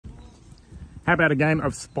How about a game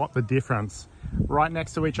of spot the difference? Right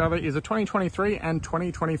next to each other is a 2023 and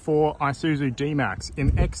 2024 Isuzu D-Max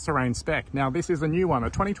in X-Terrain spec. Now this is a new one, a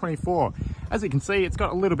 2024. As you can see, it's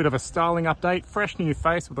got a little bit of a styling update, fresh new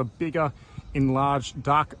face with a bigger, enlarged,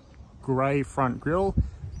 dark grey front grille.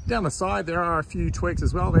 Down the side, there are a few tweaks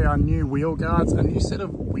as well. There are new wheel guards, a new set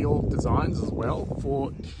of wheel designs as well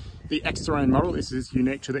for the X-Terrain model. This is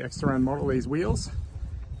unique to the X-Terrain model, these wheels.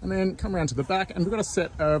 And then come around to the back and we've got a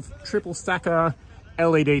set of triple stacker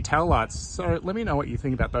LED tail lights. So let me know what you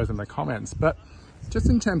think about those in the comments. But just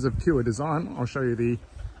in terms of pure design, I'll show you the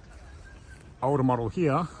older model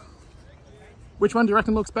here. Which one do you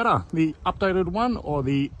reckon looks better? The updated one or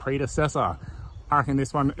the predecessor? I reckon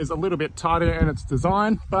this one is a little bit tighter in its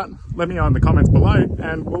design, but let me know in the comments below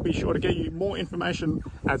and we'll be sure to get you more information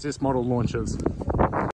as this model launches.